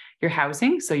also. Your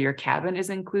housing, so your cabin is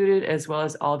included, as well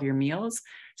as all of your meals.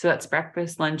 So that's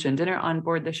breakfast, lunch, and dinner on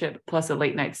board the ship, plus a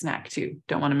late night snack too.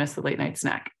 Don't want to miss the late night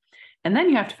snack. And then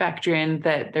you have to factor in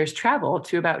that there's travel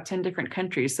to about 10 different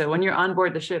countries. So when you're on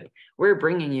board the ship, we're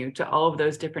bringing you to all of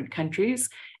those different countries.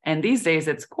 And these days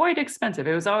it's quite expensive.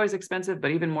 It was always expensive,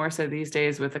 but even more so these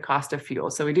days with the cost of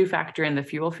fuel. So we do factor in the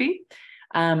fuel fee.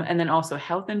 And then also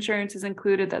health insurance is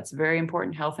included. That's very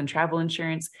important, health and travel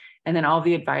insurance. And then all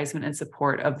the advisement and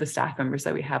support of the staff members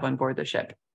that we have on board the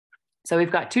ship. So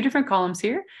we've got 2 different columns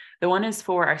here. The one is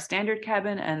for our standard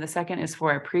cabin and the second is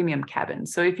for our premium cabin.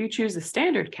 So if you choose the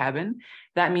standard cabin,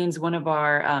 that means one of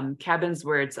our cabins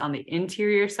where it's on the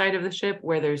interior side of the ship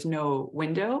where there's no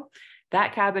window.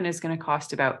 That cabin is going to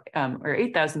cost about or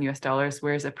 $8,000 US,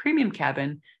 whereas a premium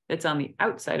cabin that's on the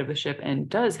outside of the ship and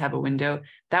does have a window,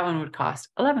 that one would cost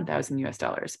 $11,000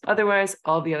 US. Otherwise,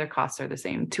 all the other costs are the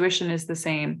same. Tuition is the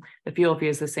same, the fuel fee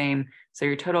is the same. So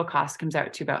your total cost comes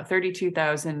out to about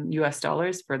 $32,000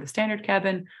 US for the standard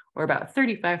cabin, or about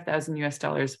 $35,000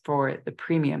 US for the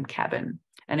premium cabin.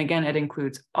 And again, it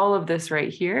includes all of this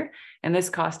right here. And this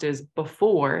cost is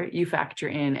before you factor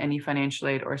in any financial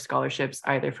aid or scholarships,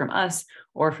 either from us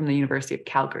or from the University of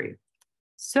Calgary.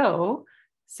 So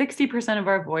 60% of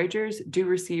our Voyagers do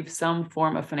receive some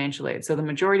form of financial aid. So the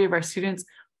majority of our students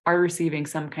are receiving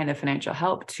some kind of financial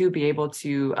help to be able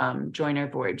to join our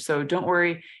voyage. So don't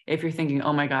worry if you're thinking,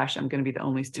 oh my gosh, I'm going to be the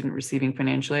only student receiving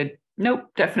financial aid.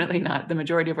 Nope, definitely not. The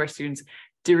majority of our students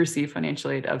do receive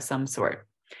financial aid of some sort.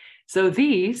 So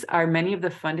these are many of the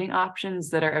funding options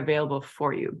that are available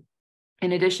for you.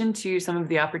 In addition to some of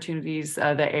the opportunities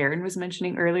that Erin was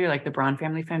mentioning earlier, like the Braun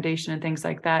Family Foundation and things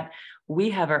like that, we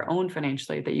have our own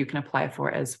financial aid that you can apply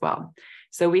for as well.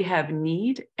 So we have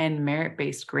need and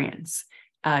merit-based grants.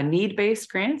 Need-based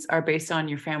grants are based on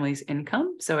your family's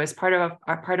income. So as part of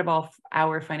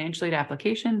our financial aid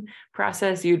application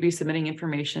process, you'd be submitting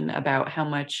information about how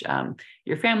much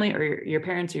your family or your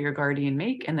parents or your guardian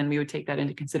make, and then we would take that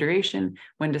into consideration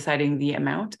when deciding the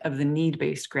amount of the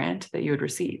need-based grant that you would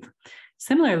receive.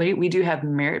 Similarly, we do have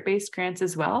merit-based grants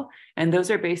as well, and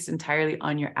those are based entirely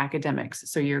on your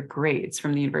academics, so your grades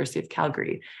from the University of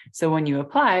Calgary. So when you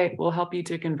apply, we'll help you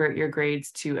to convert your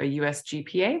grades to a US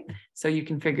GPA, so you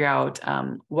can figure out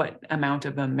what amount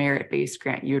of a merit-based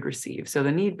grant you would receive. So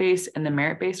the need-based and the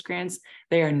merit-based grants,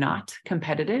 they are not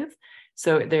competitive.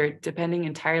 So they're depending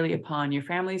entirely upon your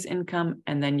family's income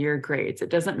and then your grades. It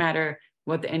doesn't matter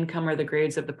what the income or the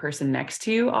grades of the person next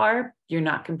to you are. You're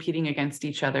not competing against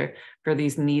each other for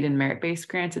these need and merit-based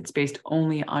grants. It's based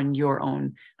only on your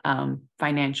own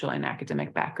financial and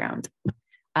academic background.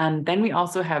 Then we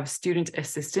also have student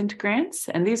assistant grants,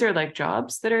 and these are like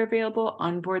jobs that are available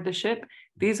on board the ship.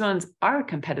 These ones are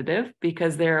competitive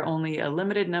because there are only a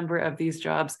limited number of these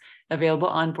jobs available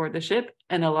on board the ship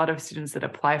and a lot of students that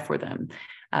apply for them.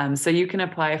 So you can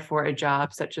apply for a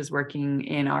job such as working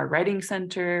in our writing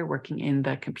center, working in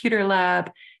the computer lab,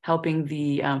 helping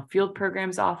the field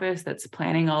programs office that's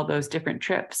planning all those different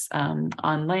trips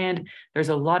on land. There's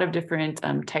a lot of different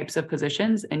types of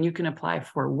positions, and you can apply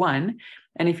for one.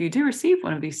 And if you do receive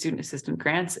one of these student assistant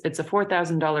grants, it's a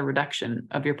 $4,000 reduction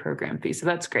of your program fee. So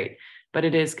that's great, but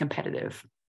it is competitive.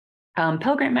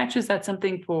 Pell Grant matches, that's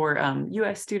something for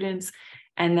US students.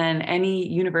 And then any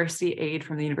university aid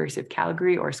from the University of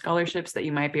Calgary or scholarships that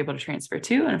you might be able to transfer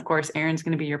to. And of course, Erin's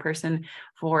going to be your person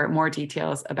for more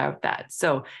details about that.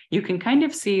 So you can kind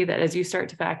of see that as you start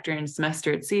to factor in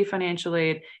semester at sea financial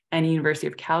aid and University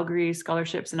of Calgary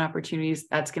scholarships and opportunities,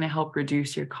 that's going to help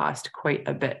reduce your cost quite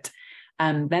a bit.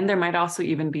 Then there might also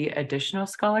even be additional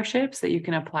scholarships that you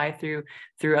can apply through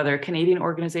other Canadian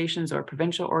organizations or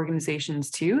provincial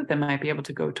organizations too, that might be able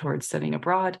to go towards studying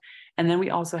abroad. And then we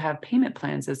also have payment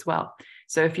plans as well.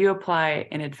 So if you apply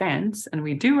in advance, and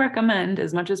we do recommend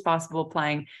as much as possible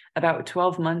applying about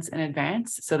 12 months in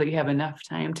advance so that you have enough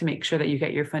time to make sure that you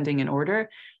get your funding in order,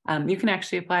 you can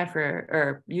actually apply for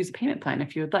or use a payment plan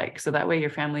if you would like. So that way your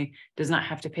family does not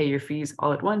have to pay your fees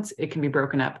all at once. It can be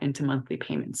broken up into monthly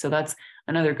payments. So that's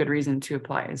another good reason to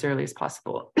apply as early as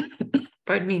possible.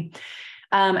 Pardon me.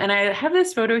 And I have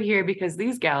this photo here because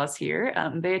these gals here,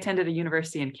 they attended a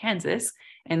university in Kansas,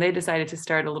 and they decided to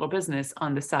start a little business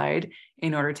on the side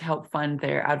in order to help fund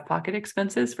their out-of-pocket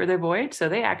expenses for their voyage. So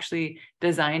they actually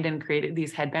designed and created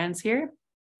these headbands here,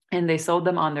 and they sold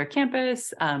them on their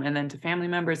campus and then to family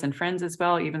members and friends as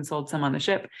well, even sold some on the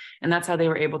ship. And that's how they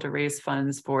were able to raise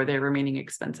funds for their remaining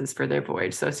expenses for their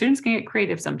voyage. So students can get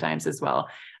creative sometimes as well.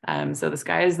 So the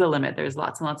sky is the limit. There's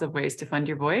lots and lots of ways to fund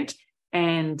your voyage.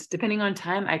 And depending on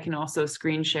time, I can also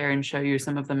screen share and show you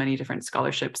some of the many different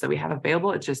scholarships that we have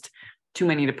available. It's just too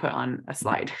many to put on a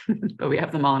slide, but we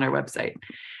have them all on our website.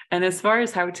 And as far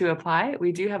as how to apply,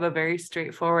 we do have a very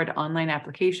straightforward online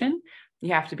application.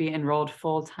 You have to be enrolled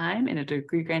full-time in a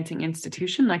degree granting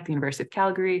institution like the University of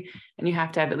Calgary, and you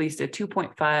have to have at least a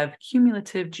 2.5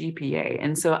 cumulative GPA.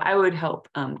 And so I would help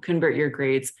convert your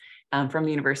grades from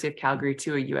the University of Calgary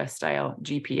to a US style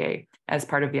GPA as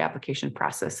part of the application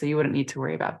process. So you wouldn't need to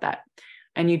worry about that.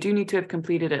 And you do need to have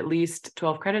completed at least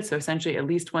 12 credits. So essentially at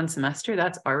least one semester,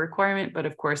 that's our requirement. But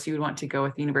of course you would want to go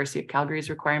with the University of Calgary's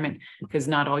requirement because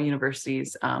not all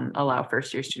universities allow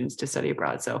first-year students to study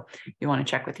abroad. So you want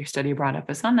to check with your study abroad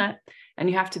office on that. And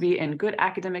you have to be in good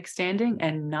academic standing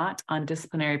and not on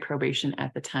disciplinary probation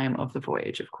at the time of the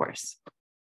voyage, of course.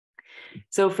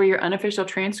 So for your unofficial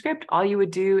transcript, all you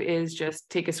would do is just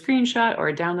take a screenshot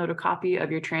or download a copy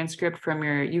of your transcript from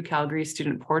your UCalgary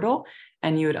student portal,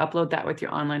 and you would upload that with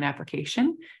your online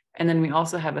application. And then we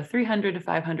also have a 300 to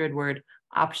 500 word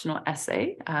optional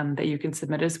essay that you can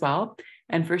submit as well.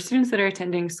 And for students that are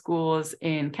attending schools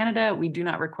in Canada, we do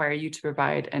not require you to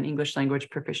provide an English language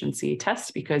proficiency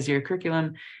test because your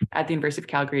curriculum at the University of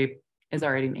Calgary is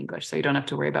already in English, so you don't have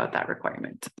to worry about that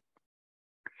requirement.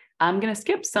 I'm going to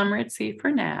skip summer at sea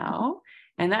for now.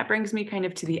 And that brings me kind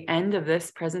of to the end of this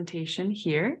presentation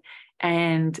here.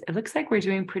 And it looks like we're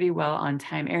doing pretty well on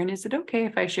time. Erin, is it okay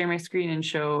if I share my screen and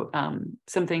show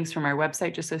some things from our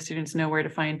website just so students know where to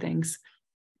find things?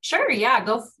 Sure. Yeah,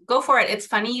 go for it. It's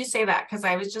funny you say that because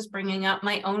I was just bringing up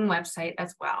my own website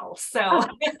as well. So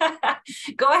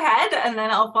go ahead and then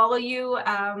I'll follow you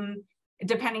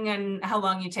depending on how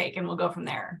long you take, and we'll go from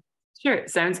there. Sure,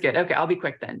 sounds good. Okay, I'll be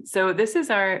quick then. So this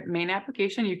is our main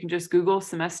application. You can just Google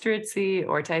Semester at Sea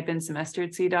or type in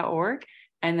semesteratsea.org,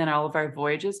 and then all of our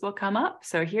voyages will come up.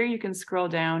 So here you can scroll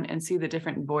down and see the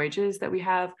different voyages that we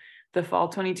have. The Fall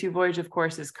 22 voyage, of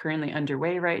course, is currently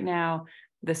underway right now.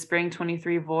 The Spring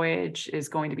 23 voyage is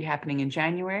going to be happening in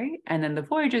January. And then the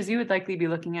voyages you would likely be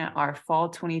looking at are Fall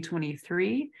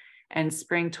 2023 and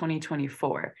Spring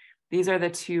 2024. These are the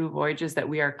two voyages that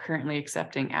we are currently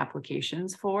accepting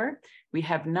applications for. We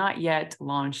have not yet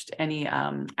launched any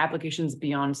applications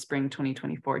beyond Spring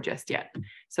 2024 just yet.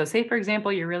 So say, for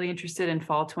example, you're really interested in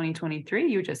Fall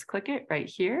 2023, you just click it right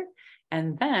here,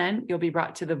 and then you'll be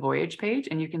brought to the voyage page,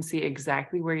 and you can see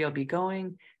exactly where you'll be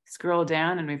going. Scroll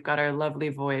down, and we've got our lovely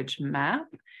voyage map.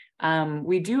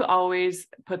 We do always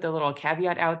put the little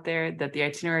caveat out there that the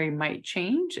itinerary might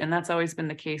change, and that's always been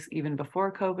the case even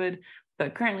before COVID.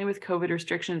 But currently with COVID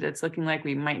restrictions, it's looking like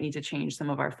we might need to change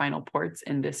some of our final ports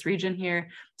in this region here.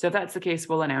 So if that's the case,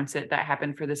 we'll announce it. That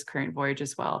happened for this current voyage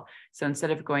as well. So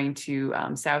instead of going to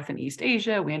South and East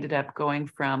Asia, we ended up going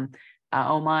from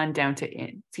Oman down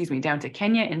to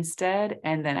Kenya instead.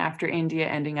 And then after India,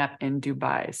 ending up in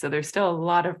Dubai. So there's still a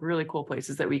lot of really cool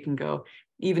places that we can go,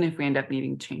 even if we end up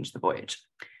needing to change the voyage.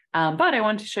 But I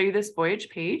wanted to show you this voyage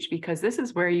page because this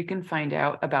is where you can find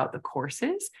out about the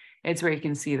courses. It's where you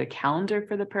can see the calendar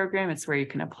for the program. It's where you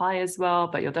can apply as well,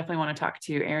 but you'll definitely want to talk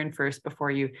to Erin first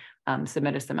before you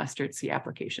submit a Semester at Sea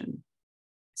application.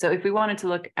 So if we wanted to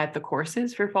look at the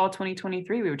courses for Fall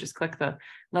 2023, we would just click the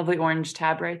lovely orange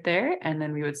tab right there, and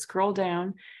then we would scroll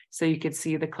down so you could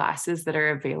see the classes that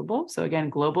are available. So again,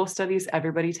 global studies,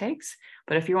 everybody takes.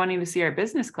 But if you're wanting to see our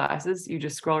business classes, you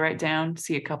just scroll right down,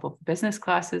 see a couple of business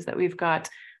classes that we've got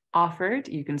offered.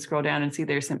 You can scroll down and see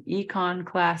there's some econ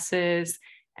classes.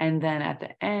 And then at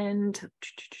the end,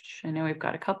 I know we've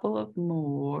got a couple of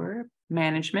more.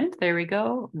 Management, there we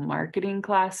go, marketing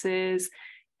classes.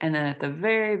 And then at the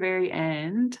very, very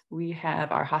end, we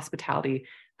have our hospitality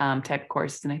type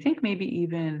courses. And I think maybe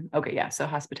even, okay, yeah, so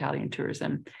hospitality and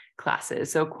tourism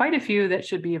classes. So quite a few that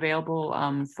should be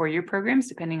available for your programs,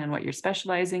 depending on what you're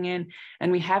specializing in.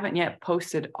 And we haven't yet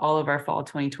posted all of our Fall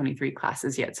 2023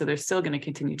 classes yet. So there's still going to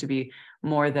continue to be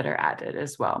more that are added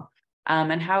as well.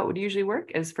 And how it would usually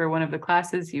work is for one of the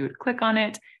classes, you would click on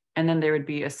it, and then there would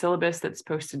be a syllabus that's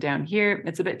posted down here.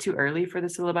 It's a bit too early for the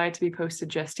syllabi to be posted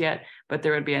just yet, but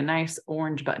there would be a nice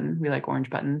orange button. We like orange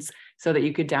buttons, so that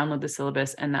you could download the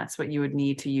syllabus, and that's what you would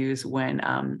need to use when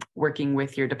working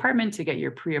with your department to get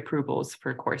your pre-approvals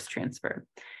for course transfer.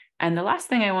 And the last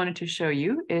thing I wanted to show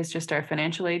you is just our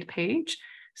financial aid page.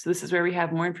 So this is where we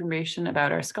have more information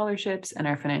about our scholarships and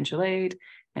our financial aid.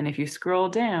 And if you scroll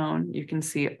down, you can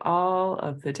see all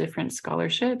of the different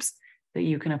scholarships that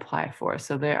you can apply for.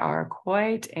 So there are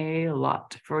quite a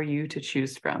lot for you to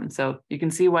choose from. So you can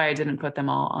see why I didn't put them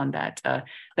all on that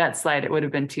slide. It would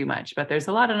have been too much, but there's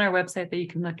a lot on our website that you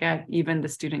can look at, even the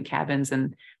student cabins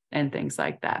and things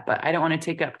like that. But I don't want to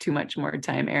take up too much more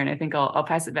time, Erin. I think I'll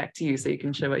pass it back to you so you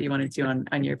can show what you want to do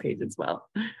on your page as well.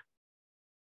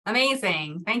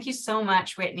 Amazing. Thank you so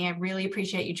much, Whitney. I really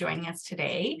appreciate you joining us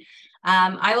today.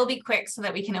 I will be quick so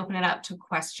that we can open it up to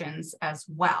questions as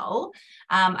well.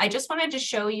 I just wanted to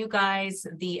show you guys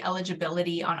the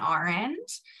eligibility on our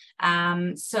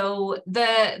end. So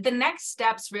the next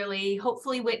steps really,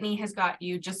 hopefully Whitney has got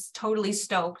you just totally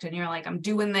stoked and you're like, I'm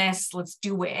doing this, let's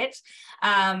do it.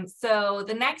 So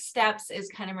the next steps is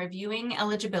kind of reviewing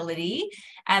eligibility.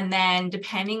 And then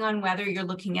depending on whether you're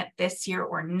looking at this year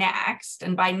or next,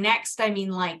 and by next, I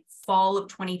mean like fall of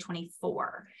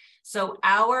 2024. So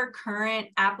our current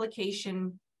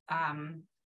application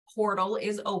portal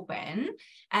is open,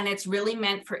 and it's really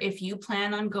meant for if you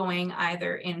plan on going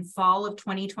either in fall of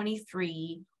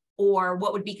 2023 or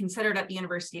what would be considered at the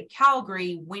University of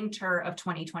Calgary, winter of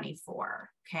 2024,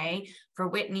 okay? For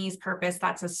Whitney's purpose,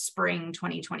 that's a spring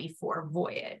 2024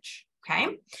 voyage.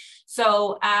 Okay,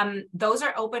 so those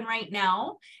are open right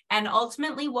now. And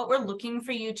ultimately what we're looking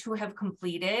for you to have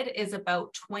completed is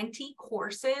about 20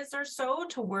 courses or so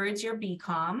towards your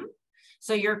BCom.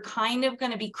 So you're kind of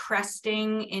going to be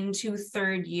cresting into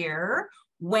third year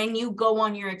when you go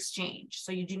on your exchange.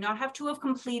 So you do not have to have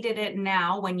completed it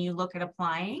now when you look at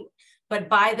applying, but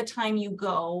by the time you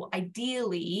go,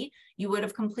 ideally, you would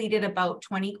have completed about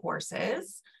 20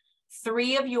 courses.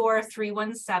 3 of your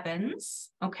 317s,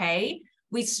 okay?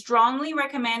 We strongly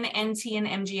recommend NT and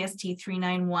MGST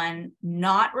 391,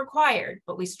 not required,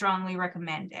 but we strongly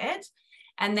recommend it.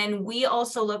 And then we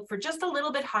also look for just a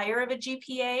little bit higher of a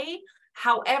GPA.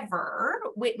 However,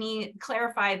 Whitney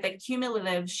clarified that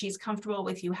cumulative, she's comfortable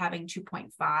with you having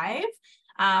 2.5.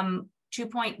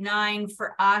 2.9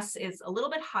 for us is a little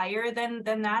bit higher than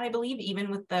that, I believe, even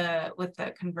with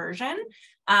the conversion.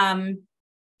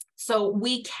 So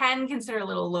we can consider a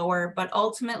little lower, but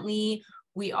ultimately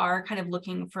we are kind of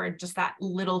looking for just that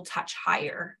little touch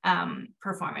higher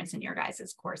performance in your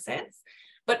guys' courses.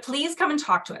 But please come and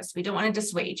talk to us. We don't want to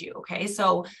dissuade you, okay?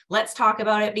 So let's talk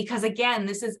about it, because again,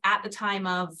 this is at the time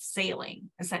of sailing,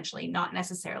 essentially, not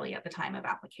necessarily at the time of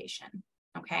application,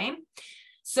 okay?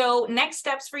 So next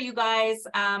steps for you guys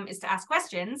is to ask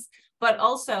questions, but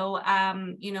also,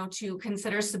 you know, to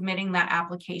consider submitting that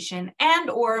application and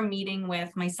or meeting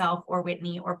with myself or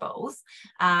Whitney or both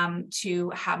to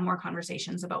have more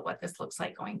conversations about what this looks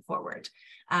like going forward.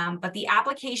 But the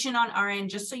application on our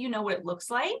end, just so you know what it looks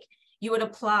like, you would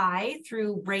apply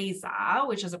through RAISA,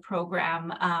 which is a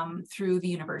program through the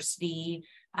university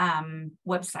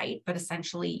website, but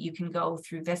essentially you can go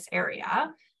through this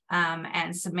area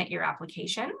and submit your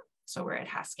application. So we're at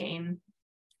Haskayne.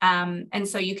 And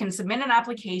so you can submit an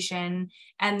application,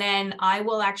 and then I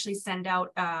will actually send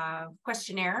out a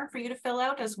questionnaire for you to fill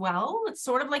out as well. It's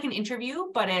sort of like an interview,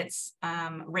 but it's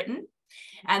written.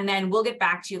 And then we'll get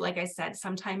back to you, like I said,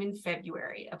 sometime in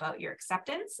February about your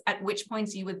acceptance, at which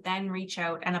points you would then reach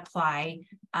out and apply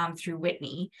through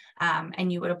Whitney.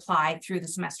 And you would apply through the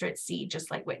Semester at Sea,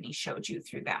 just like Whitney showed you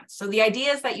through them. So the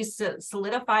idea is that you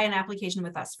solidify an application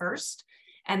with us first,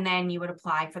 and then you would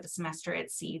apply for the Semester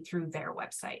at Sea through their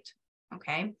website.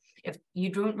 Okay. If you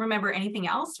don't remember anything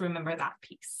else, remember that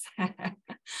piece.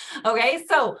 Okay.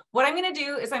 So what I'm going to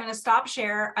do is I'm going to stop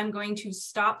share. I'm going to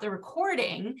stop the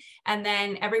recording, and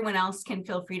then everyone else can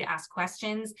feel free to ask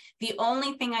questions. The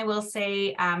only thing I will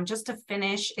say, just to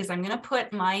finish, is I'm going to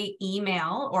put my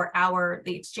email or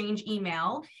the exchange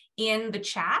email in the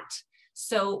chat.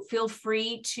 So feel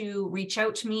free to reach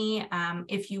out to me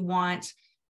if you want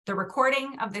the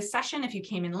recording of this session, if you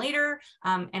came in later,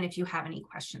 and if you have any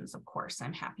questions, of course,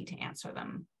 I'm happy to answer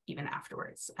them even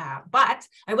afterwards. But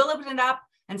I will open it up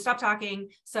and stop talking.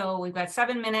 So we've got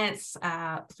 7 minutes.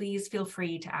 Please feel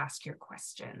free to ask your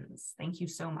questions. Thank you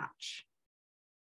so much.